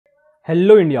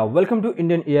Hello India, welcome to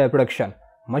Indian AI production.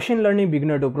 Machine learning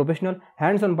beginner to professional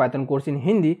hands on Python course in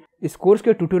Hindi. इस course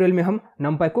के tutorial में हम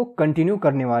नमपाई को continue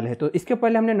करने वाले हैं। तो इसके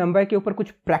पहले हमने नमपाई के ऊपर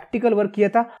कुछ प्रैक्टिकल वर्क किया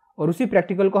था और उसी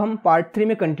प्रैक्टिकल को हम पार्ट 3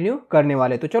 में कंटिन्यू करने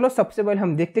वाले हैं। तो चलो सबसे पहले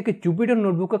हम देखते हैं कि जुपिटर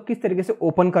नोटबुक का किस तरीके से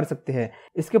ओपन कर सकते हैं।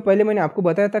 इसके पहले मैंने आपको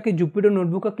बताया था कि जुपिटर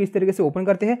नोटबुक का किस तरीके से ओपन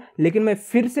करते हैं, लेकिन मैं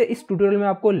फिर से इस ट्यूटोरियल में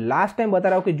आपको लास्ट टाइम बता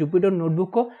रहा हूँ कि जुपिटर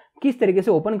नोटबुक को किस तरीके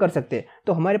से ओपन कर सकते हैं।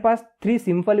 तो हमारे पास 3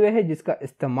 सिंपल वे है जिसका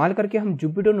इस्तेमाल करके हम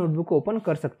जुपिटर नोटबुक को ओपन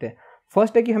कर सकते हैं।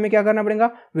 फर्स्ट है कि हमें क्या करना पड़ेगा,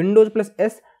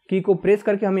 Windows+S की को प्रेस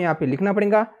करके हमें यहाँ पे लिखना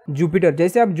पड़ेगा जुपिटर।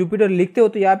 जैसे आप जुपिटर लिखते हो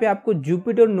तो यहाँ पे आपको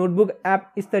जुपिटर नोटबुक ऐप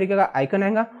इस तरीके का आइकन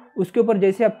आएगा। उसके ऊपर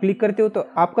जैसे आप क्लिक करते हो तो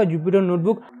आपका जुपिटर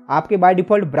नोटबुक आपके बाय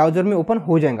डिफॉल्ट ब्राउजर में ओपन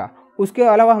हो जाएगा। उसके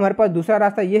अलावा हमारे पास दूसरा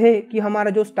रास्ता यह है कि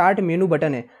हमारा जो स्टार्ट मेनू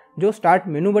बटन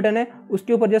है,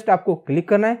 उसके ऊपर जस्ट आपको क्लिक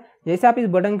करना है। जैसे आप इस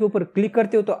बटन के ऊपर क्लिक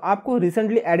करते हो तो आपको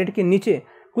रिसेंटली एडेड के नीचे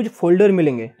कुछ फोल्डर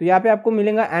मिलेंगे। तो यहाँ पे आपको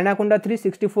मिलेगा एनाकोंडा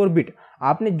 364 बिट।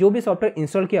 आपने जो भी सॉफ्टवेयर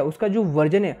इंस्टॉल किया उसका जो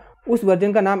वर्जन है उस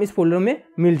वर्जन का नाम इस फोल्डर में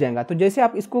मिल जाएगा। तो जैसे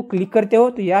आप इसको क्लिक करते हो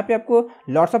तो यहाँ पे आपको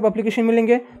लॉट्स ऑफ एप्लीकेशन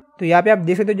मिलेंगे। तो यहाँ पे आप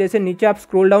देख सकते हो, जैसे नीचे आप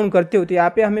स्क्रॉल डाउन करते हो तो यहाँ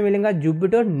पे हमें मिलेगा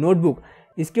जुपिटर नोटबुक।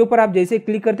 इसके ऊपर आप जैसे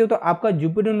क्लिक करते हो तो आपका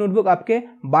जुपिटर नोटबुक आपके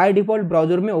बाय डिफॉल्ट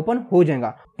ब्राउजर में ओपन हो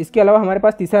जाएगा। इसके अलावा हमारे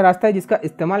पास तीसरा रास्ता है जिसका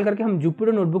इस्तेमाल करके हम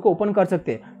जुपिटर नोटबुक को ओपन कर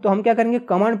सकते हैं। तो हम क्या करेंगे,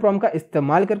 कमांड प्रॉम्प्ट का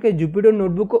इस्तेमाल करके जुपिटर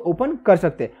नोटबुक को ओपन कर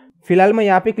सकते हैं। फिलहाल मैं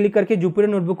यहाँ पे क्लिक करके जुपिटर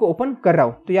नोटबुक को ओपन कर रहा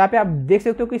हूँ। तो यहाँ पे आप देख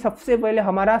सकते हो कि सबसे पहले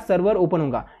हमारा सर्वर ओपन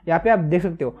होगा, यहाँ पे आप देख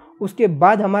सकते हो। उसके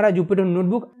बाद हमारा जुपिटर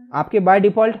नोटबुक आपके बाय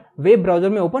डिफॉल्ट वेब ब्राउजर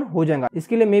में ओपन हो जाएगा।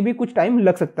 इसके लिए मे भी कुछ टाइम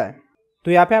लग सकता है।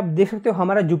 तो यहाँ पे आप देख सकते हो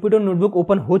हमारा जुपिटर नोटबुक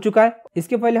ओपन हो चुका है।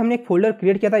 इसके पहले हमने एक फोल्डर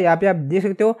क्रिएट किया था, यहाँ पे आप देख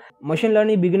सकते हो machine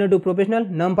learning beginner to professional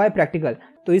नमपाई practical.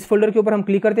 तो इस फोल्डर के ऊपर हम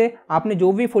क्लिक करते हैं। आपने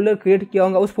जो भी फोल्डर क्रिएट किया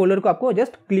होगा उस फोल्डर को आपको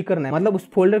जस्ट क्लिक करना है, मतलब उस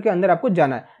फोल्डर के अंदर आपको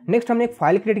जाना है। नेक्स्ट हमने एक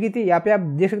फाइल क्रिएट की थी, यहाँ पे आप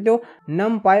देख सकते हो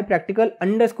numpy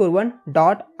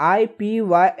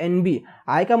practical_1.ipynb।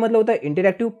 आई का मतलब होता है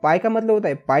इंटरैक्टिव, पाई का मतलब होता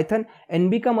है पाइथन,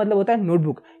 एनबी का मतलब होता है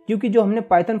नोटबुक। क्योंकि जो हमने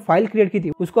पाइथन फाइल क्रिएट की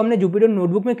थी उसको हमने जुपिटर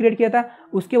नोटबुक में क्रिएट किया था,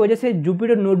 उसके वजह से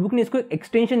जुपिटर नोटबुक ने इसको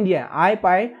एक्सटेंशन दिया है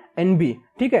ipynb।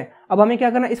 ठीक है, अब हमें क्या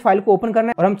करना है, इस फाइल को ओपन करना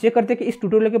है और हम चेक करते हैं कि इस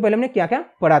ट्यूटोरियल के पहले हमने क्या क्या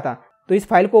पढ़ा था। तो इस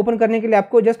फाइल को ओपन करने के लिए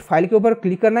आपको जस्ट फाइल के ऊपर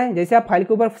क्लिक करना है। जैसे आप फाइल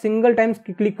के ऊपर सिंगल टाइम्स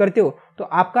क्लिक करते हो तो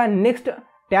आपका नेक्स्ट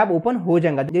टैब ओपन हो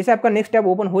जाएगा। जैसे आपका नेक्स्ट टैब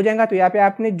ओपन हो जाएगा तो यहाँ पे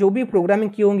आपने जो भी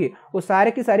प्रोग्रामिंग की होंगी वो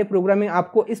सारे की सारी प्रोग्रामिंग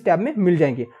आपको इस टैब में मिल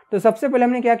जाएंगी। तो सबसे पहले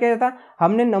हमने क्या किया था,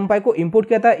 हमने नमपाई को इंपोर्ट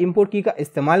किया था इंपोर्ट की का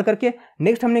इस्तेमाल करके।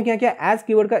 नेक्स्ट हमने क्या किया, एज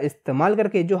कीवर्ड का इस्तेमाल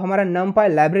करके जो हमारा नमपाई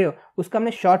लाइब्रेरी है उसका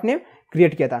हमने शॉर्ट नेम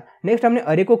क्रिएट किया था। नेक्स्ट हमने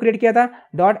अरे को क्रिएट किया था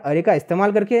डॉट अरे का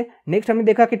इस्तेमाल करके। नेक्स्ट हमने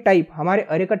देखा कि टाइप, हमारे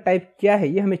अरे का टाइप क्या है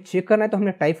ये हमें चेक करना है, तो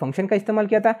हमने टाइप फंक्शन का इस्तेमाल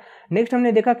किया था। नेक्स्ट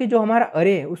हमने देखा कि जो हमारा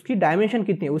अरे है उसकी डायमेंशन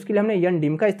कितनी है, उसके लिए हमने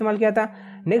dim का इस्तेमाल किया था।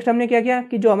 नेक्स्ट हमने क्या किया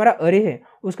कि जो हमारा अरे है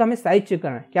उसका हमें साइज चेक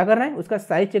करना है। क्या करना है, उसका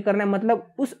साइज चेक करना है,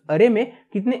 मतलब उस अरे में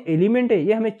कितने एलिमेंट है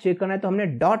ये हमें चेक करना है। तो हमने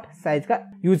डॉट साइज का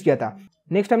यूज किया था।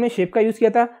 नेक्स्ट हमने शेप का यूज किया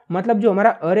था, मतलब जो हमारा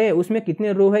अरे है उसमें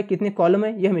कितने रो है कितने कॉलम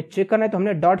है ये हमें चेक करना है। तो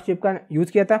हमने डॉट शेप का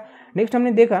यूज किया था। नेक्स्ट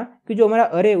हमने देखा कि जो हमारा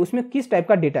अरे है उसमें किस टाइप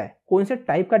का डेटा है, कौन से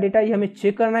टाइप का डेटा है ये हमें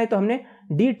चेक करना है। तो हमने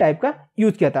डी टाइप का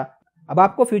यूज किया था। अब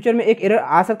आपको फ्यूचर में एक एरर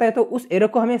आ सकता है, तो उस एरर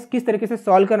को हमें किस तरीके से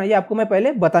सॉल्व करना है ये आपको मैं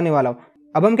पहले बताने वाला हूँ।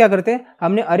 अब हम क्या करते हैं,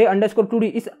 हमने अरे अंडरस्कोर 2d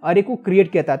इस अरे को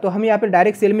क्रिएट किया था। तो हम यहाँ पे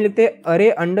डायरेक्ट सेल में लिखते हैं अरे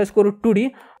अंडरस्कोर 2d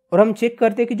और हम चेक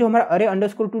करते हैं कि जो हमारा अरे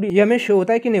अंडरस्कोर 2d ये हमें शो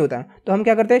होता है कि नहीं होता है। तो हम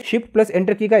क्या करते हैं, शिफ्ट प्लस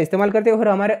एंटर की का इस्तेमाल करते हैं और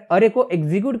हमारे अरे को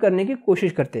एग्जीक्यूट करने की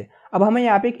कोशिश करते हैं। अब हमें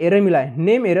यहाँ पे एक एरर मिला है,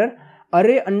 नेम एरर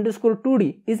अरे underscore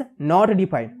 2d is not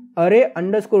defined. अरे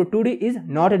underscore 2d is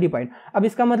not defined. अब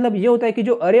इसका मतलब ये होता है कि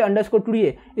जो अरे अंडरस्कोर 2d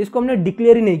है इसको हमने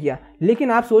डिक्लेयर ही नहीं किया।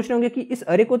 लेकिन आप सोच रहे होंगे कि इस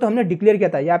अरे को तो हमने डिक्लेयर किया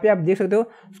था। यहाँ पे आप देख सकते हो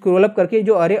स्क्रॉल अप करके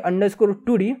जो अरे अंडरस्कोर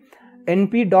 2d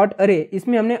np.array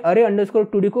इसमें हमने अरे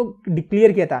अंडरस्कोर 2d को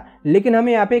डिक्लेयर किया था। लेकिन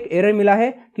हमें यहाँ पे एक एरर मिला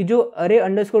है कि जो अरे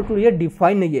अंडरस्कोर 2d ये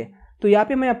डिफाइन नहीं है। तो यहाँ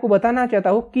पे मैं आपको बताना चाहता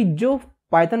हूँ कि जो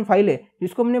पाइथन फाइल है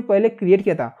जिसको हमने पहले क्रिएट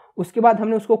किया था उसके बाद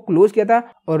हमने उसको क्लोज किया था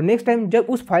और नेक्स्ट टाइम जब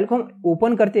उस फाइल को हम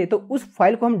ओपन करते हैं तो उस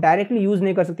फाइल को हम डायरेक्टली यूज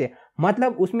नहीं कर सकते।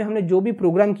 मतलब उसमें हमने जो भी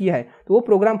प्रोग्राम किया है तो वो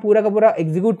प्रोग्राम पूरा का पूरा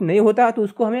एग्जीक्यूट नहीं होता, तो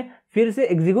उसको हमें फिर से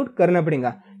एग्जीक्यूट करना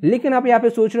पड़ेगा। लेकिन आप यहाँ पे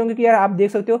सोच रहे होंगे कि यार आप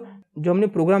देख सकते हो जो हमने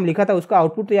प्रोग्राम लिखा था उसका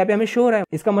आउटपुट तो यहाँ पे हमें शो हो रहा है,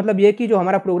 इसका मतलब ये कि जो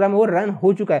हमारा प्रोग्राम है वो रन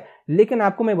हो चुका है। लेकिन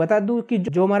आपको मैं बता दूं कि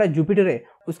जो हमारा जुपिटर है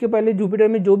उसके पहले जुपिटर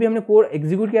में जो भी हमने कोड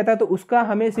एग्जीक्यूट किया था तो उसका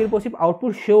हमें सिर्फ और सिर्फ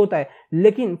आउटपुट शो होता है।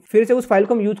 लेकिन फिर से उस फाइल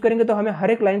को हम यूज करेंगे तो हमें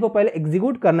हर एक लाइन को पहले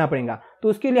एग्जीक्यूट करना पड़ेगा। तो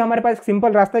उसके लिए हमारे पास एक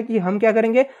सिंपल रास्ता है कि हम क्या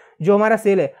करेंगे, जो हमारा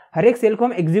सेल है हर एक सेल को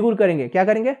हम एग्जीक्यूट करेंगे। क्या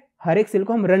करेंगे, हर एक सेल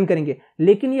को हम रन करेंगे।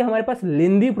 लेकिन ये हमारे पास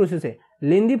लेंदी प्रोसेस है।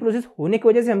 लेंदी प्रोसेस होने की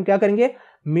वजह से हम क्या करेंगे,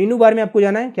 मेनू बार में आपको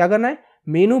जाना है। क्या करना है,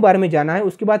 मेनू बार में जाना है,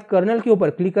 उसके बाद कर्नल के ऊपर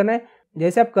क्लिक करना है।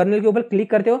 जैसे आप कर्नल के ऊपर क्लिक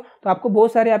करते हो तो आपको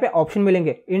बहुत सारे यहाँ पे ऑप्शन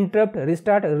मिलेंगे, interrupt,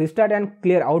 restart and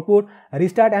clear output,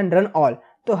 restart and run all.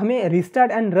 तो हमें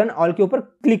रिस्टार्ट एंड रन ऑल के ऊपर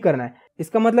क्लिक करना है।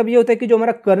 इसका मतलब ये होता है कि जो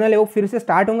हमारा कर्नल है वो फिर से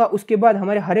स्टार्ट होगा, उसके बाद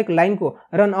हमारे हर एक लाइन को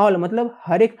रन ऑल मतलब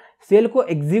हर एक सेल को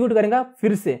एग्जीक्यूट करेगा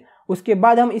फिर से। उसके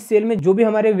बाद हम इस सेल में जो भी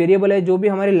हमारे वेरिएबल है, जो भी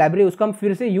हमारी लाइब्रेरी, उसका हम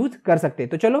फिर से यूज कर सकते हैं।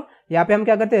 तो चलो यहाँ पे हम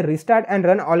क्या करते हैं, रिस्टार्ट एंड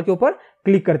रन ऑल के ऊपर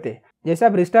क्लिक करते हैं। जैसे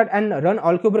आप रिस्टार्ट एंड रन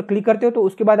ऑल के ऊपर क्लिक करते हो तो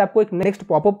उसके बाद आपको एक नेक्स्ट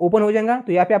पॉपअप ओपन हो जाएगा।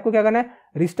 तो यहाँ पे आपको क्या करना है,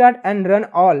 restart and run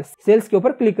all sales के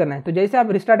ऊपर क्लिक करना है। तो जैसे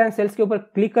आप रिस्टार्ट एंड सेल्स के ऊपर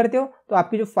क्लिक करते हो तो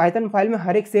आपकी जो पाइथन फाइल में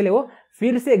हर एक सेल है वो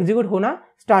फिर से एग्जीक्यूट होना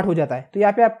स्टार्ट हो जाता है। तो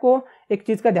यहाँ पे आपको एक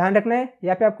चीज का ध्यान रखना है,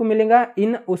 यहाँ पे आपको मिलेगा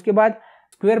इन, उसके बाद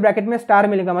स्क्वायर ब्रैकेट में स्टार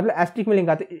मिलेगा मतलब एस्टिक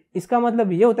मिलेगा। तो इसका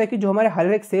मतलब ये होता है कि जो हमारे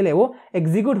हर एक सेल है वो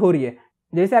एग्जीक्यूट हो रही है।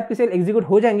 जैसे आपकी सेल एग्जीक्यूट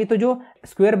हो जाएंगी तो जो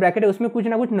स्क्वायर ब्रैकेट है उसमें कुछ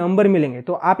ना कुछ नंबर मिलेंगे।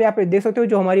 तो आप यहाँ पे देख सकते हो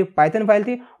जो हमारी पाइथन फाइल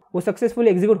थी वो सक्सेसफुली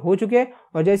एग्जीक्यूट हो चुकी है।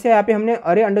 और जैसे यहाँ पे हमने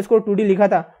array_2d लिखा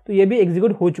था तो ये भी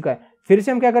एग्जीक्यूट हो चुका है। फिर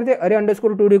से हम क्या करते हैं,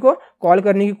 array_2d को कॉल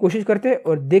करने की कोशिश करते हैं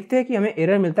और देखते हैं कि हमें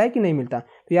एरर मिलता है कि नहीं मिलता।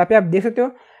 तो यहाँ पे आप देख सकते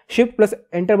हो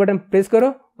Shift+Enter बटन प्रेस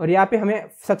करो और यहाँ पे हमें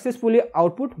सक्सेसफुली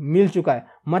आउटपुट मिल चुका है,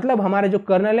 मतलब हमारा जो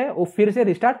कर्नल है वो फिर से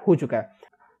रिस्टार्ट हो चुका है।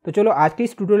 तो चलो आज के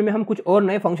इस ट्यूटोरियल में हम कुछ और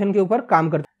नए फंक्शन के ऊपर काम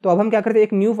करते हैं। तो अब हम क्या करते हैं,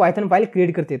 एक न्यू पाइथन फाइल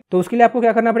क्रिएट करते हैं। तो उसके लिए आपको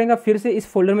क्या करना पड़ेगा, फिर से इस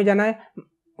फोल्डर में जाना है।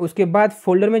 उसके बाद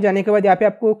फोल्डर में जाने के बाद यहाँ पे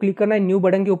आपको क्लिक करना है न्यू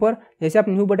बटन के ऊपर। जैसे आप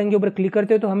न्यू बटन के ऊपर क्लिक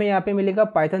करते हो तो हमें यहाँ पे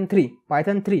मिलेगा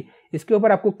Python3 इसके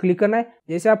ऊपर आपको क्लिक करना है।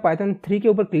 जैसे आप Python3 के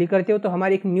ऊपर क्लिक करते हो तो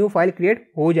हमारी एक न्यू फाइल क्रिएट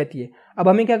हो जाती है। अब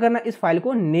हमें क्या करना है, इस फाइल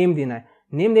को नेम देना है।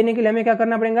 नेम देने के लिए हमें क्या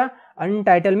करना पड़ेगा,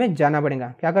 अनटाइटल में जाना पड़ेगा।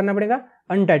 क्या करना पड़ेगा,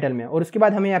 अनटाइटल में, और उसके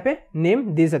बाद हमें यहाँ पे नेम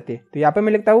दे सकते हैं। तो यहाँ पे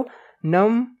मैं लिखता हूँ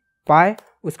NumPy,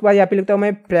 उसके बाद यहाँ पे लिखता हूँ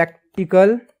मैं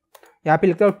प्रैक्टिकल, यहाँ पे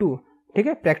लिखता हूँ 2, ठीक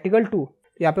है, practical2।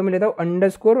 यहाँ पे मैं लेता हूँ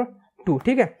 _2,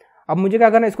 ठीक है। अब मुझे क्या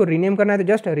करना है, इसको रीनेम करना है। तो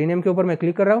जस्ट रीनेम के ऊपर मैं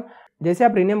क्लिक कर रहा हूँ। जैसे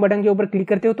आप रीनेम बटन के ऊपर क्लिक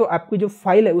करते हो तो आपकी जो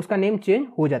फाइल है उसका नेम चेंज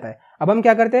हो जाता है। अब हम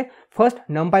क्या करते हैं, फर्स्ट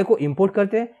NumPy को इंपोर्ट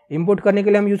करते हैं। इंपोर्ट करने के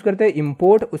लिए हम यूज करते हैं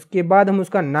इंपोर्ट, उसके बाद हम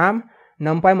उसका नाम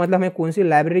NumPy मतलब हमें कौन सी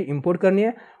लाइब्रेरी इंपोर्ट करनी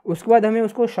है, उसके बाद हमें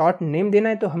उसको शॉर्ट नेम देना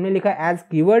है। तो हमने लिखा एज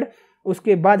कीवर्ड,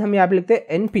 उसके बाद हम यहाँ पे लिखते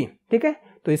हैं NP, ठीक है।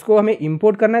 तो इसको हमें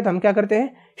इंपोर्ट करना है। तो हम क्या करते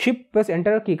हैं,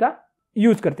 Shift+Enter की का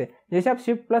यूज करते हैं। जैसे आप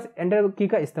Shift+Enter की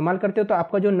का इस्तेमाल करते हो तो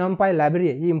आपका जो NumPy लाइब्रेरी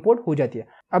है ये इंपोर्ट हो जाती है।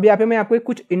 अब यहाँ पे मैं आपको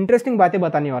कुछ इंटरेस्टिंग बातें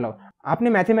बताने वाला हूँ। आपने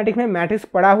मैथमेटिक्स में मैट्रिक्स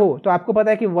पढ़ा हो तो आपको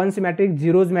पता है कि वंस मैट्रिक्स,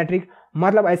 जीरोज मैट्रिक्स,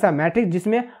 मतलब ऐसा मैट्रिक्स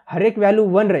जिसमें हर एक वैल्यू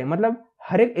 1 रहे, मतलब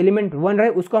हर एक एलिमेंट 1 रहे,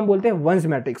 उसको हम बोलते हैं वंस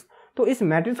मैट्रिक्स। तो इस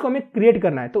मैट्रिक्स को हमें क्रिएट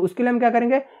करना है। तो उसके लिए हम क्या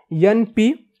करेंगे,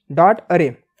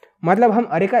 np.array मतलब हम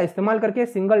अरे का इस्तेमाल करके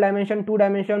single dimension, 2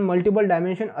 dimension, multiple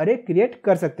dimension अरे क्रिएट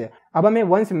कर सकते हैं। अब हमें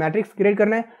वंस मैट्रिक्स क्रिएट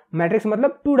करना है। मैट्रिक्स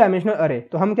मतलब 2 डायमेंशनल अरे।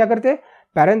 तो हम क्या करते हैं,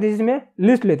 पैरेंथेसिस में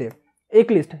लिस्ट लेते हैं,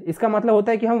 एक लिस्ट। इसका मतलब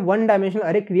होता है कि हम 1 डायमेंशनल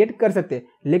अरे क्रिएट कर सकते हैं,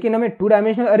 लेकिन हमें 2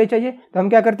 डायमेंशनल अरे चाहिए। तो हम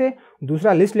क्या करते हैं,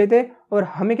 दूसरा लिस्ट लेते हैं और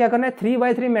हमें क्या करना है,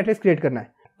 3x3 मैट्रिक्स क्रिएट करना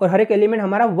है और हर एक एलिमेंट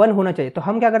हमारा 1 होना चाहिए। तो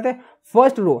हम क्या करते हैं,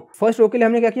 फर्स्ट रो के लिए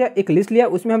हमने क्या किया, एक लिस्ट लिया,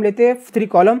 उसमें हम लेते हैं 3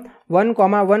 कॉलम 1,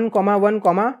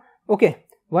 1, ओके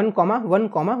 1,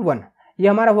 1, 1। ये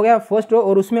हमारा हो गया फर्स्ट रो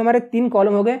और उसमें हमारे 3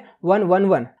 कॉलम हो गए 1, 1,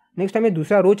 1। नेक्स्ट हमें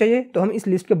दूसरा रो चाहिए तो हम इस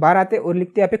लिस्ट के बाहर आते हैं और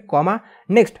लिखते हैं यहाँ पे कॉमा।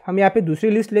 नेक्स्ट हम यहाँ पे दूसरी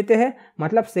लिस्ट लेते हैं,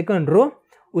 मतलब सेकंड रो,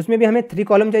 उसमें भी हमें 3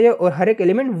 कॉलम चाहिए और हर एक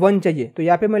एलिमेंट 1 चाहिए। तो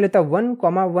यहाँ पे मैं लेता हूँ 1,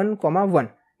 1, 1,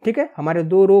 ठीक है। हमारे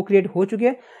 2 रो क्रिएट हो चुके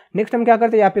हैं। नेक्स्ट हम क्या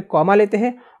करते हैं, यहाँ पे कॉमा लेते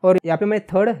हैं और यहाँ पे मैं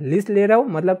थर्ड लिस्ट ले रहा हूँ,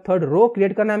 मतलब थर्ड रो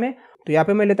क्रिएट करना हमें। तो यहाँ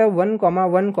पे मैं लेता हूँ 1,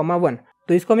 1, 1।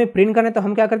 तो इसको हमें प्रिंट करना है। तो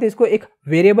हम क्या करते हैं, इसको एक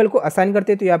वेरिएबल को असाइन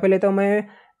करते हैं। तो यहाँ पे लेता हूँ मैं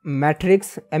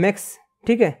मैट्रिक्स mx,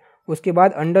 ठीक है, उसके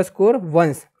बाद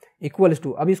 _ones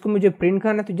 =। अब इसको मुझे प्रिंट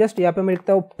करना है। तो जस्ट यहाँ पे मैं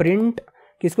लिखता हूँ प्रिंट,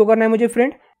 किसको करना है मुझे,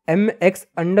 फ्रेंड,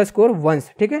 mx_ones,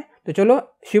 ठीक है। तो चलो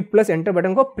Shift+Enter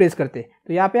बटन को प्रेस करते हैं।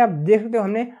 तो यहाँ पे आप देख सकते हो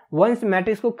हमने वंस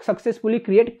मैट्रिक्स को सक्सेसफुली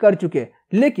क्रिएट कर चुके हैं।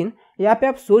 लेकिन यहाँ पे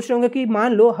आप सोच रहे होंगे कि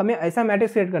मान लो हमें ऐसा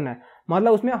मैट्रिक्स क्रिएट करना है,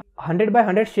 मतलब उसमें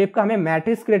 100x100 शेप का हमें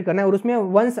मैट्रिक्स क्रिएट करना है और उसमें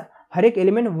वंस हर एक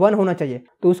एलिमेंट 1 होना चाहिए।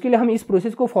 तो उसके लिए हम इस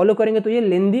प्रोसेस को फॉलो करेंगे तो ये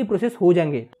लेंदी प्रोसेस हो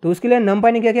जाएंगे। तो उसके लिए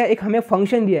NumPy ने क्या किया, एक हमें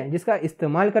फंक्शन दिया है जिसका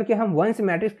इस्तेमाल करके हम वंस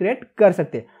मैट्रिक्स क्रिएट कर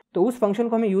सकते हैं। तो उस फंक्शन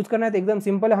को हमें यूज करना है। तो एकदम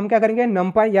सिंपल है, हम क्या करेंगे,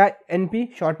 NumPy या np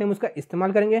शॉर्ट नेम उसका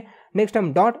इस्तेमाल करेंगे। नेक्स्ट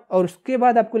हम डॉट और उसके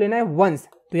बाद आपको लेना है वंस।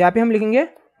 तो यहाँ पे हम लिखेंगे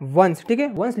वंस, ठीक है।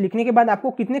 वंस लिखने के बाद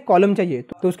आपको कितने कॉलम चाहिए,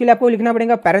 तो उसके लिए आपको लिखना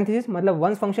पड़ेगा पैरेंथेसिस, मतलब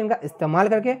वंस फंक्शन का इस्तेमाल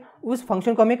करके उस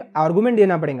फंक्शन को हमें एक आर्गुमेंट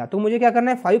देना पड़ेगा। तो मुझे क्या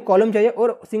करना है, 5 कॉलम चाहिए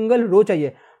और सिंगल रो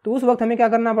चाहिए। तो उस वक्त हमें क्या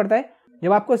करना पड़ता है,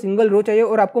 जब आपको सिंगल रो चाहिए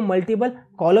और आपको मल्टीपल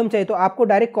कॉलम चाहिए तो आपको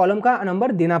डायरेक्ट कॉलम का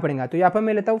नंबर देना पड़ेगा। तो यहाँ पर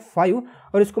मैं लेता हूँ 5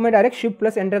 और इसको मैं डायरेक्ट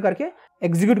Shift+Enter करके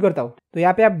एग्जीक्यूट करता हूँ। तो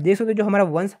यहाँ पे आप देख सकते हो जो हमारा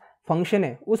वंस फंक्शन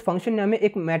है, उस फंक्शन ने हमें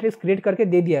एक मैट्रिक्स क्रिएट करके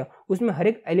दे दिया है, उसमें हर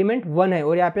एक एलिमेंट 1 है।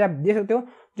 और यहाँ पे आप देख सकते हो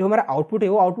जो हमारा आउटपुट है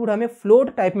वो आउटपुट हमें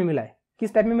फ्लोट टाइप में मिला है।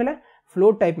 किस टाइप में मिला है,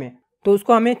 फ्लोट टाइप में। तो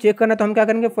उसको हमें चेक करना, तो हम क्या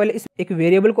करेंगे, पहले इस एक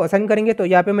वेरिएबल को असाइन करेंगे। तो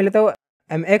यहाँ पे मैं लेता हूँ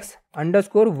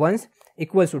mx_ones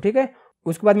इक्वल्स टू, ठीक है।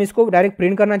 उसके बाद मैं इसको डायरेक्ट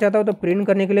प्रिंट करना चाहता हूँ, तो प्रिंट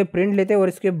करने के लिए प्रिंट लेते हैं और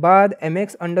इसके बाद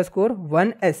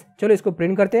mx_1s, चलो इसको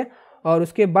प्रिंट करते हैं। और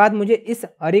उसके बाद मुझे इस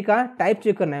अरे का टाइप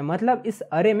चेक करना है, मतलब इस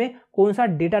अरे में कौन सा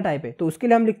डेटा टाइप है। तो उसके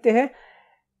लिए हम लिखते हैं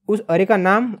उस अरे का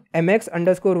नाम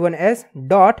mx_1s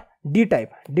dot D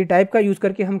type. D type का यूज़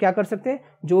करके हम क्या कर सकते हैं,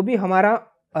 जो भी हमारा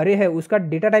अरे है उसका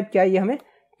डेटा टाइप क्या है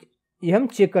ये हम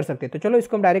चेक कर सकते हैं। तो चलो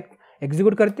इसको हम डायरेक्ट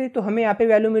एग्जीक्यूट करते हैं। तो हमें यहाँ पे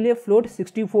वैल्यू मिली है फ्लोट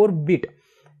 64 बिट।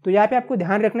 तो यहाँ पे आपको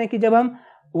ध्यान रखना है कि जब हम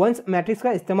वंस मैट्रिक्स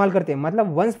का इस्तेमाल करते हैं,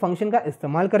 मतलब वंस फंक्शन का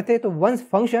इस्तेमाल करते हैं, तो once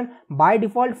function by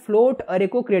default float अरे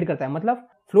को क्रिएट करता है, मतलब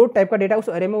फ्लोट टाइप का डेटा उस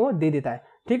अरे में वो दे देता है,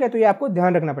 ठीक है। तो ये आपको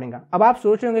ध्यान रखना पड़ेगा। अब आप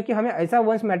सोच रहे होंगे कि हमें ऐसा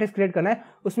वंस मैट्रिक्स क्रिएट करना है,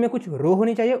 उसमें कुछ रो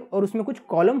होनी चाहिए और उसमें कुछ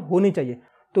कॉलम होनी चाहिए।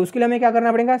 तो उसके लिए हमें क्या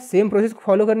करना पड़ेगा, सेम प्रोसेस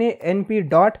फॉलो करनी है,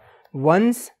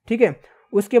 np.ones, ठीक है।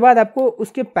 उसके बाद आपको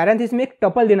उसके पैरेंथेसिस में एक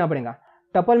टपल देना पड़ेगा।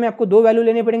 टपल में आपको दो वैल्यू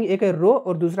लेनी पड़ेंगी, एक है रो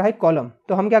और दूसरा है कॉलम।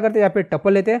 तो हम क्या करते हैं, यहाँ पे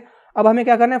टपल लेते हैं। अब हमें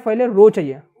क्या करना है, पहले रो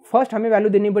चाहिए, फर्स्ट हमें वैल्यू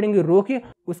देनी पड़ेगी रो की,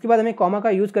 उसके बाद हमें कॉमा का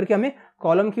यूज करके हमें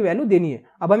कॉलम की वैल्यू देनी है।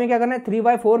 अब हमें क्या करना है,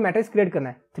 3x4 मैट्रिक्स क्रिएट करना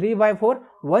है, 3x4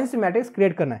 वंस मैट्रिक्स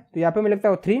क्रिएट करना है। तो यहाँ पे मैं लिखता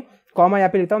हूँ 3 कॉमा, यहाँ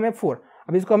पे लिखता हूँ मैं 4।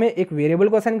 अब इसको हमें एक वेरिएबल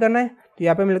को असाइन करना है। तो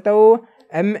यहाँ पे मैं लिखता हूँ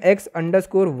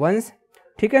mx_ones,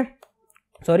 ठीक है,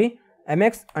 सॉरी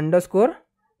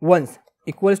mx_ones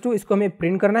इक्वल्स टू, इसको हमें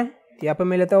प्रिंट करना है। तो यहाँ पे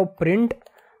मैं लेता हूँ प्रिंट,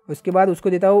 उसके बाद उसको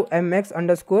देता हूँ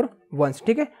mx_ones,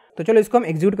 ठीक है। तो चलो इसको हम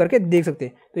एग्जीक्यूट करके देख सकते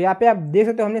हैं। तो यहाँ पे आप देख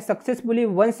सकते हो हमने सक्सेसफुली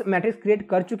वंस मैट्रिक्स क्रिएट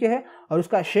कर चुके हैं और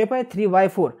उसका शेप है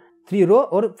 3x4, 3 रो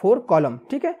और 4 कॉलम,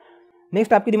 ठीक है।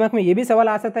 नेक्स्ट आपके दिमाग में ये भी सवाल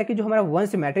आ सकता है कि जो हमारा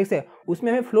वंस मैट्रिक्स है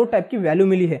उसमें हमें फ्लोट टाइप की वैल्यू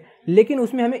मिली है, लेकिन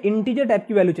उसमें हमें इंटीजर टाइप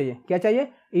की वैल्यू चाहिए। क्या चाहिए,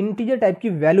 इंटीजर टाइप की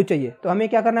वैल्यू चाहिए। तो हमें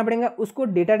क्या करना पड़ेगा, उसको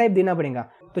डेटा टाइप देना पड़ेगा।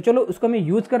 तो चलो उसको हमें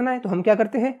यूज करना है। तो हम क्या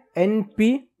करते हैं,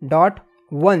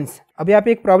 np.ones। अब यहाँ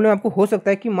पे एक प्रॉब्लम आपको हो सकता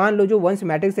है कि मान लो जो वंस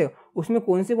मैट्रिक्स है उसमें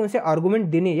कौन से आर्गुमेंट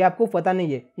देने हैं, या आपको पता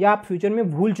नहीं है, या आप फ्यूचर में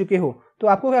भूल चुके हो। तो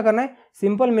आपको क्या करना है,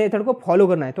 सिंपल मेथड को फॉलो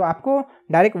करना है। तो आपको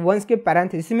डायरेक्ट वंस के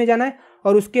पैरेंथेसिस में जाना है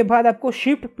और उसके बाद आपको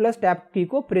शिफ्ट प्लस टैब की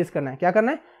को प्रेस करना है। क्या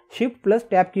करना है, शिफ्ट प्लस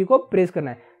टैब की को प्रेस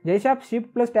करना है। जैसे आप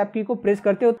शिफ्ट प्लस टैब की को प्रेस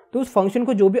करते हो तो उस फंक्शन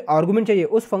को जो भी आर्गुमेंट चाहिए,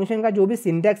 उस फंक्शन का जो भी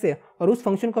सिंटैक्स है और उस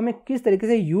फंक्शन को हमें किस तरीके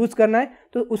से यूज करना है,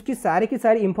 तो उसकी सारी की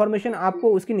सारी इंफॉर्मेशन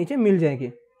आपको उसके नीचे मिल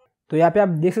जाएगी। तो यहाँ पे आप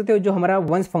देख सकते हो जो हमारा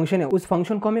वंस फंक्शन है उस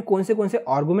फंक्शन को हमें कौन से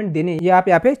आर्गुमेंट देने ये आप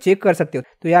यहाँ पे चेक कर सकते हो।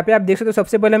 तो यहाँ पे आप देख सकते हो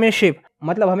सबसे पहले हमें शेप,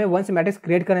 मतलब हमें वंस मैट्रिक्स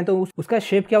क्रिएट करना है तो उसका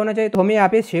शेप क्या होना चाहिए, तो हमें यहाँ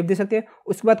पे शेप दे सकते हैं।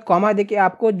 उसके बाद कॉमा देके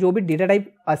आपको जो भी डेटा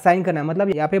टाइप असाइन करना है, मतलब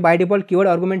यहाँ पे by default keyword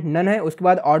argument none है। उसके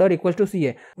बाद ऑर्डर इक्वल टू सी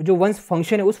है। जो वंस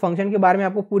फंक्शन है उस फंक्शन के बारे में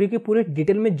आपको पूरी की पूरी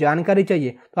डिटेल में जानकारी चाहिए।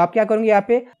 तो आप क्या करोगे, यहाँ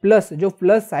पे प्लस जो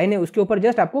प्लस साइन है उसके ऊपर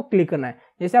जस्ट आपको क्लिक करना है।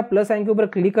 जैसे आप प्लस साइन के ऊपर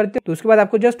क्लिक करते हो तो उसके बाद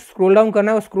आपको जस्ट स्क्रॉल डाउन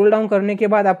करना है और स्क्रॉल डाउन करने के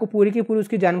बाद आपको पूरी की पूरी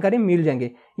उसकी जानकारी मिल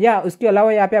जाएंगे। या उसके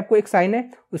अलावा यहाँ पे आपको एक साइन है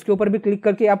उसके ऊपर भी क्लिक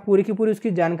करके आप पूरी की पूरी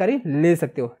उसकी जानकारी ले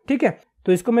सकते हो, ठीक है।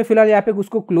 तो इसको मैं फिलहाल यहाँ पे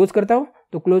उसको क्लोज करता हूँ।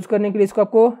 तो क्लोज करने के लिए इसको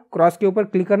आपको क्रॉस के ऊपर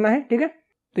क्लिक करना है, ठीक है।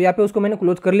 तो यहाँ पे उसको मैंने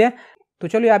क्लोज कर लिया। तो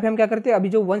चलो यहाँ पे हम क्या करते हैं, अभी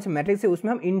जो वंस मैट्रिक्स है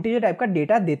उसमें हम इंटीजर टाइप का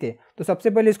डेटा देते हैं। तो सबसे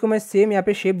पहले इसको मैं सेम यहाँ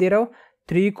पे शेप दे रहा हूँ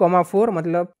 3,4,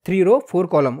 मतलब 3 रो 4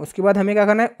 कॉलम। उसके बाद हमें क्या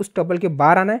करना है, उस टपल के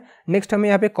बाहर आना है। नेक्स्ट हमें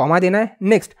यहाँ पे कॉमा देना है।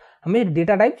 नेक्स्ट हमें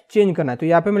डेटा टाइप चेंज करना है। तो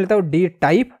यहाँ पे मैं लेता हूँ डी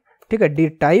टाइप, ठीक है, D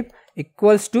type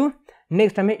equals to,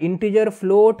 next हमें इंटीजर,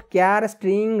 फ्लोट, कैर,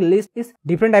 स्ट्रिंग, लिस्ट, इस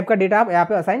डिफरेंट टाइप का डेटा आप यहाँ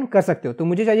पे असाइन कर सकते हो। तो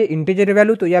मुझे चाहिए इंटीजर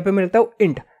वैल्यू, तो यहाँ पे मैं लिखता हूँ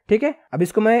इंट, ठीक है। अब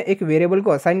इसको मैं एक वेरिएबल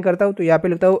को असाइन करता हूँ। तो यहाँ पे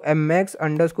लिखता हूँ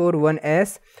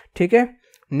mx_1s, ठीक है।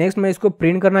 नेक्स्ट मैं इसको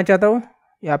प्रिंट करना चाहता हूँ।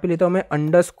 यहाँ पे लेता हूँ मैं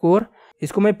अंडरस्कोर,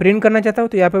 इसको मैं प्रिंट करना चाहता हूँ।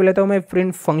 तो यहाँ पे लेता हूँ मैं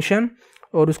प्रिंट फंक्शन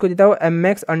और उसको देता हूँ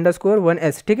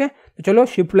mx_1s, ठीक है। तो चलो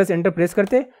शिफ्ट प्लस एंटर प्रेस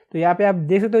करते। तो यहाँ पे आप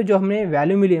देख सकते हो जो हमें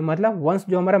वैल्यू मिली है, मतलब वंस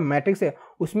जो हमारा मैट्रिक्स है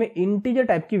उसमें इंटीजर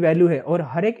टाइप की वैल्यू है और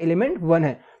हर एक एलिमेंट 1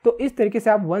 है। तो इस तरीके से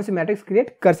आप वंस मैट्रिक्स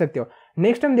क्रिएट कर सकते हो।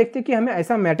 नेक्स्ट हम देखते हैं कि हमें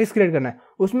ऐसा मैट्रिक्स क्रिएट करना है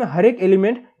उसमें हर एक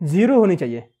एलिमेंट 0 होनी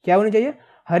चाहिए। क्या होनी चाहिए,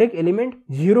 हर एक एलिमेंट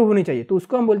 0 होनी चाहिए। तो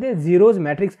उसको हम बोलते हैं जीरोज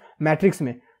मैट्रिक्स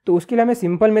में। तो उसके लिए हमें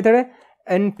सिंपल मेथड है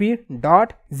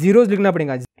np.zeros लिखना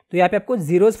पड़ेगा। तो यहाँ पे आपको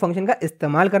जीरोज फंक्शन का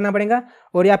इस्तेमाल करना पड़ेगा।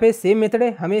 और यहाँ पे सेम मेथड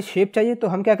है, हमें शेप चाहिए तो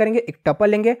हम क्या करेंगे, एक टपल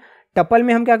लेंगे। टपल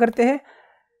में हम क्या करते हैं,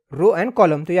 रो एंड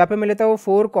कॉलम। तो यहाँ पे मैं लेता हूँ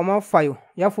 4,5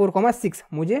 या 4,6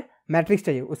 मुझे मैट्रिक्स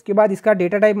चाहिए। उसके बाद इसका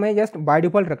डेटा टाइप मैं जस्ट बाय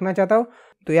डिफॉल्ट रखना चाहता हूँ।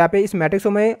 तो यहाँ पे इस मैट्रिक्स को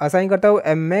मैं असाइन करता हूँ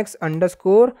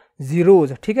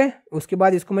mx_zeros, ठीक है। उसके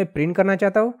बाद इसको मैं प्रिंट करना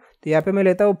चाहता हूँ। तो यहाँ पे मैं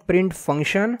लेता हूँ प्रिंट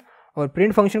फंक्शन और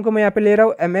प्रिंट फंक्शन को मैं यहाँ पे ले रहा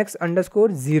हूँ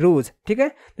mx_zeros, ठीक है।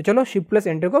 तो चलो शिफ्ट प्लस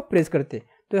एंटर को प्रेस करते।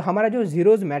 तो हमारा जो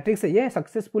जीरोज मैट्रिक्स है ये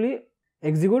सक्सेसफुली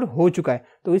एग्जीक्यूट हो चुका है।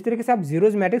 तो इस तरीके से आप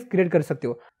जीरोज मैट्रिक्स क्रिएट कर सकते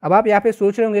हो। अब आप यहाँ पे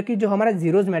सोच रहे होंगे कि जो हमारा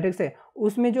जीरोज मैट्रिक्स है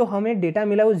उसमें जो हमें डेटा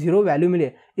मिला वो जीरो वैल्यू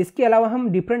मिले, इसके अलावा हम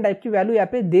डिफरेंट टाइप की वैल्यू यहाँ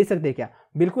पे दे सकते हैं क्या?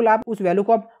 बिल्कुल, आप उस वैल्यू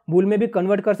को आप बूल में भी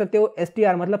कन्वर्ट कर सकते हो,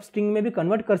 str मतलब स्ट्रिंग में भी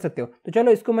कन्वर्ट कर सकते हो। तो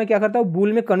चलो इसको मैं क्या करता हूँ,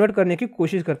 बूल में कन्वर्ट करने की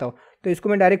कोशिश करता हूँ। तो इसको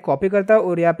मैं डायरेक्ट कॉपी करता हूँ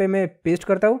और यहाँ पे मैं पेस्ट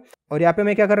करता हूँ और यहाँ पे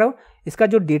मैं क्या कर रहा हूँ, इसका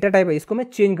जो डेटा टाइप है इसको मैं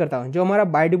चेंज करता हूँ। जो हमारा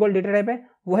बाय डिफॉल्ट डेटा टाइप है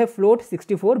वो है फ्लोट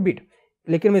 64 बिट,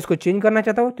 लेकिन मैं इसको चेंज करना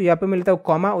चाहता हूँ। तो यहाँ पे मैं लेता हूँ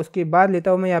कॉमा, उसके बाद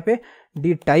लेता हूँ मैं यहाँ पे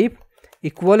डी टाइप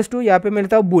इक्वल्स टू, यहाँ पे मैं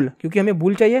लेता हूँ बूल, क्योंकि हमें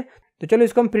बूल चाहिए। तो चलो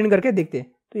इसको हम प्रिंट करके देखते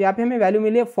हैं। तो यहाँ पे हमें वैल्यू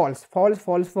मिली है फॉल्स, फॉल्स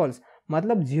फॉल्स फॉल्स,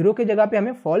 मतलब जीरो के जगह पे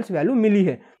हमें फॉल्स वैल्यू मिली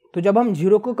है। तो जब हम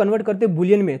जीरो को कन्वर्ट करते हैं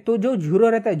बुलियन में, तो जो जीरो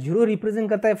रहता है, जीरो रिप्रेजेंट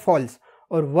करता है फॉल्स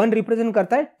और वन रिप्रेजेंट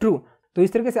करता है ट्रू। तो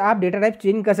इस तरीके से आप डेटा टाइप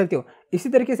चेंज कर सकते हो। इसी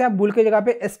तरीके से आप बूल के जगह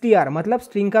पे str मतलब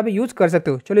स्ट्रिंग का भी यूज कर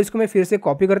सकते हो। चलो इसको मैं फिर से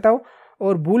कॉपी करता हूँ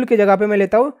और बूल के जगह पे मैं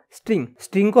लेता हूँ स्ट्रिंग।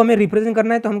 स्ट्रिंग को हमें रिप्रेजेंट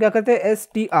करना है तो हम क्या करते हैं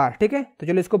str, ठीक है। तो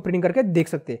चलो इसको प्रिंट करके देख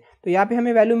सकते हैं। तो यहाँ पे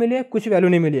हमें वैल्यू मिली है, कुछ वैल्यू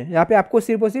नहीं मिली है। यहाँ पे आपको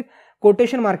सिर्फ और सिर्फ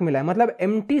कोटेशन मार्क मिला है, मतलब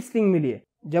एम्प्टी स्ट्रिंग मिली है।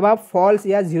 जब आप फॉल्स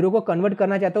या जीरो को कन्वर्ट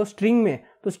करना चाहते हो स्ट्रिंग में,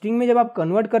 तो स्ट्रिंग में जब आप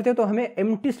कन्वर्ट करते हो तो हमें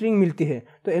एम्प्टी स्ट्रिंग मिलती है।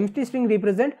 तो एम्प्टी स्ट्रिंग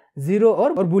रिप्रेजेंट जीरो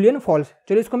और बुलियन फॉल्स।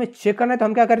 चलो इसको हमें चेक करना है तो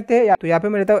हम क्या करते हैं, तो यहाँ पे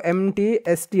मैं लेता हूँ एम्प्टी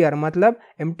str मतलब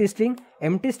एम्प्टी स्ट्रिंग।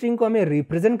 एम्प्टी स्ट्रिंग को हमें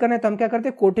रिप्रेजेंट करना है तो हम क्या करते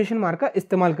हैं, कोटेशन मार्क का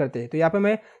इस्तेमाल करते हैं। तो यहाँ पे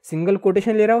मैं सिंगल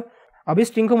कोटेशन ले रहा हूँ। अब इस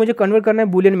स्ट्रिंग को मुझे कन्वर्ट करना है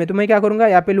बुलियन में, तो मैं क्या करूँगा,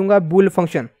 यहाँ पे लूँगा बूल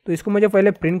फंक्शन। तो इसको मुझे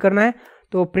पहले प्रिंट करना है,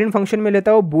 तो प्रिंट फंक्शन में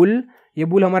लेता हूँ बूल। ये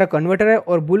बूल हमारा कन्वर्टर है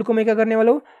और बूल को मैं क्या करने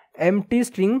वाला हूँ, एम्प्टी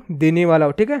स्ट्रिंग देने वाला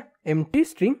हूँ, ठीक है, एम्प्टी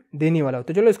स्ट्रिंग देने वाला हूँ।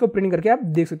 तो चलो इसको प्रिंट करके आप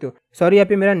देख सकते हो। सॉरी, यहाँ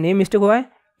पे मेरा नेम मिस्टेक हुआ है,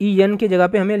 en की जगह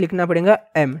पे हमें लिखना पड़ेगा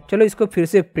m। चलो इसको फिर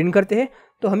से प्रिंट करते हैं।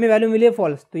 तो हमें वैल्यू मिली है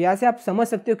फॉल्स। तो यहाँ से आप समझ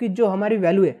सकते हो कि जो हमारी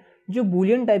वैल्यू है, जो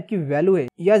बुलियन टाइप की वैल्यू है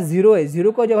या जीरो है,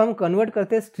 जीरो को जब हम कन्वर्ट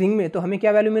करते हैं स्ट्रिंग में तो हमें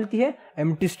क्या वैल्यू मिलती है,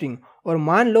 एम्प्टी स्ट्रिंग। और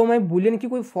मान लो मैं बुलियन की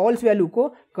कोई फॉल्स वैल्यू को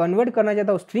कन्वर्ट करना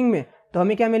चाहता हूँ स्ट्रिंग में, तो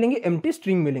हमें क्या मिलेंगे, एम्प्टी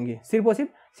स्ट्रिंग मिलेंगे, सिर्फ और सिर्फ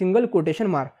सिंगल कोटेशन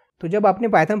मार्क। तो जब आपने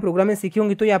पाइथन प्रोग्राम में सीखी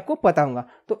होंगी तो ये आपको पता होगा।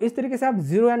 तो इस तरीके से आप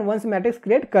zero and once matrix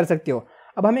create कर सकते हो।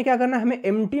 अब हमें क्या करना है, हमें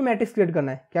एम्प्टी मैट्रिक्स क्रिएट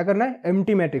करना है। क्या करना है,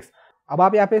 एम्प्टी मैट्रिक्स। अब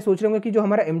आप यहाँ पे सोच रहे होंगे कि जो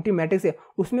हमारा एम्प्टी मैट्रिक्स है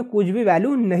उसमें कुछ भी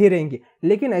वैल्यू नहीं रहेंगी,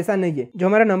 लेकिन ऐसा नहीं है। जो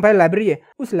हमारा नंपाई लाइब्रेरी है,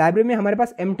 उस लाइब्रेरी में हमारे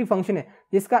पास एम्प्टी फंक्शन है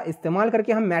जिसका इस्तेमाल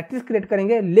करके हम मैट्रिक्स क्रिएट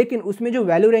करेंगे, लेकिन उसमें जो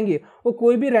वैल्यू रहेंगी वो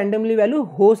कोई भी रैंडमली वैल्यू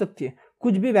हो सकती है,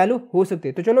 कुछ भी वैल्यू हो सकती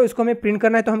है। तो चलो इसको हमें प्रिंट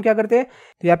करना है तो हम क्या करते हैं,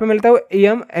 तो यहाँ पे मिलता हूँ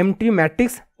एम्प्टी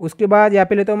मैट्रिक्स। उसके बाद यहाँ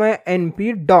पे लेता हूँ मैं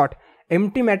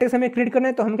np.empty मैट्रिक्स हमें क्रिएट करना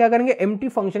है तो हम क्या करेंगे, एम्प्टी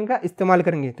फंक्शन का इस्तेमाल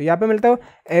करेंगे। तो यहाँ पे मिलता हूँ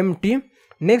एम्प्टी।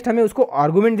 नेक्स्ट हमें उसको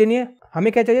आर्गुमेंट देनी है।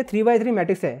 हमें क्या चाहिए, 3x3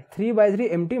 मैट्रिक्स है, 3x3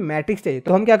 एम्प्टी मैट्रिक्स चाहिए।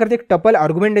 तो हम क्या करते हैं, टपल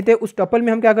आर्गुमेंट देते हैं। उस टपल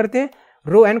में हम क्या करते हैं,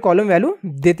 रो एंड कॉलम वैल्यू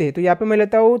देते हैं। तो यहाँ पे मैं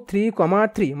लेता हूँ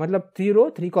 3,3 मतलब 3 रो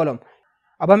 3 कॉलम।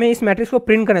 अब हमें इस मैट्रिक्स को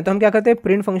प्रिंट करना है तो हम क्या करते हैं,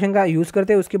 प्रिंट फंक्शन का यूज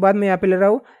करते हैं। उसके बाद मैं यहाँ पे ले रहा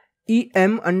हूँ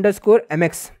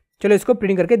em_mx। चलो इसको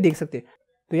प्रिंट करके देख सकते हैं।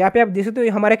 तो यहाँ पे आप देख सकते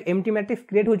हो हमारा एक एम्प्टी मैट्रिक्स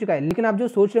क्रिएट हो चुका है। लेकिन आप जो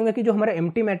सोच रहे होंगे कि जो हमारा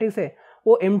एम्प्टी मैट्रिक्स है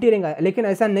वो एम्प्टी रहेगा, लेकिन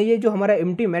ऐसा नहीं है। जो हमारा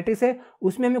एम्प्टी मैट्रिक्स है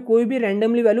उसमें हमें कोई भी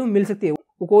रैंडमली वैल्यू मिल सकती है,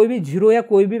 वो कोई भी जीरो या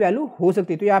कोई भी वैल्यू हो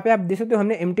सकती है। तो यहाँ पे आप देख सकते हो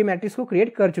हमने एम्प्टी मैट्रिक्स को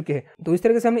क्रिएट कर चुके हैं। तो इस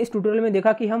तरीके से हमने इस ट्यूटोरियल में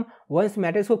देखा कि हम वंस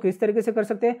मैट्रिक्स को किस तरीके से कर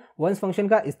सकते हैं, वंस फंक्शन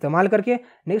का इस्तेमाल करके।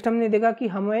 नेक्स्ट हमने देखा कि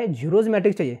हमें जीरोज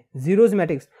मैट्रिक्स चाहिए, जीरोज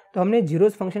मैट्रिक्स, तो हमने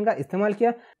जीरोज फंक्शन का इस्तेमाल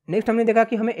किया। नेक्स्ट हमने देखा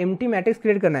कि हमें एम्प्टी मैट्रिक्स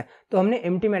क्रिएट करना है तो हमने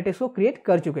एम्प्टी मैट्रिक्स को क्रिएट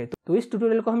कर चुके हैं। तो इस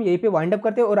ट्यूटोरियल को हम यहीं पे वाइंड अप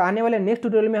करते हैं और आने वाले नेक्स्ट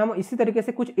ट्यूटोरियल में हम इसी तरीके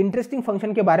से कुछ इंटरेस्टिंग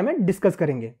फंक्शन के बारे में डिस्कस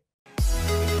करेंगे।